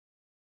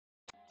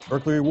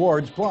Buerkle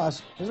Rewards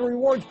Plus is a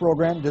rewards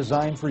program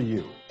designed for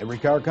you. Every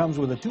car comes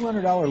with a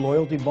 $200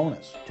 loyalty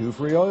bonus, 2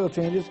 free oil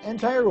changes and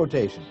tire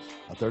rotations,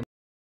 a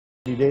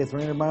 30-day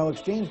 300-mile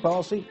exchange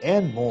policy,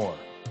 and more.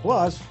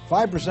 Plus,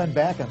 5%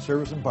 back on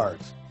service and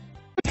parts.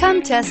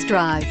 Come test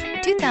drive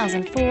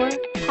 2004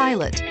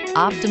 Pilot.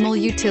 Optimal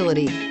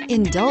utility,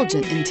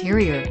 indulgent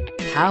interior,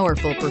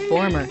 powerful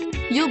performer.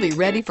 You'll be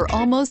ready for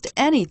almost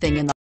anything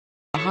in the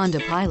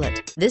Honda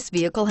Pilot. This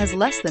vehicle has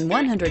less than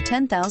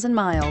 110,000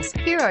 miles.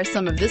 Here are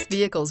some of this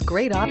vehicle's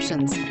great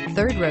options: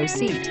 third row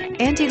seat,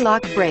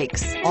 anti-lock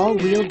brakes,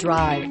 all-wheel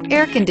drive,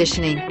 air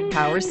conditioning,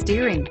 power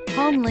steering,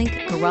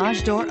 HomeLink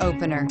garage door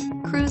opener,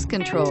 cruise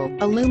control,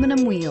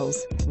 aluminum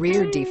wheels,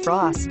 rear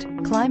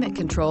defrost, climate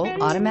control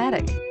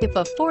automatic. If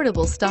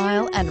affordable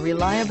style and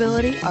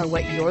reliability are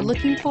what you're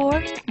looking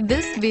for,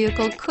 this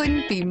vehicle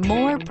couldn't be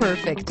more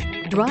perfect.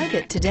 Drive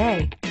it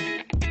today.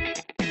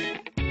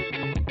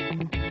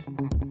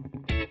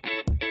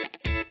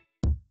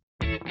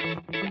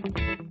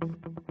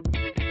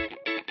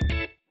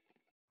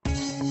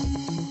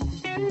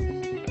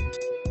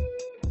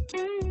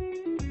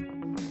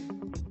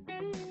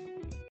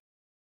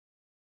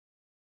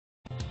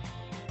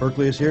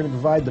 Buerkle is here to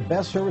provide the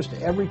best service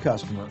to every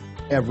customer,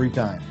 every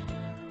time.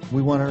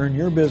 We want to earn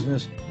your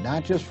business,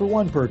 not just for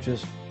one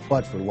purchase,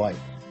 but for life.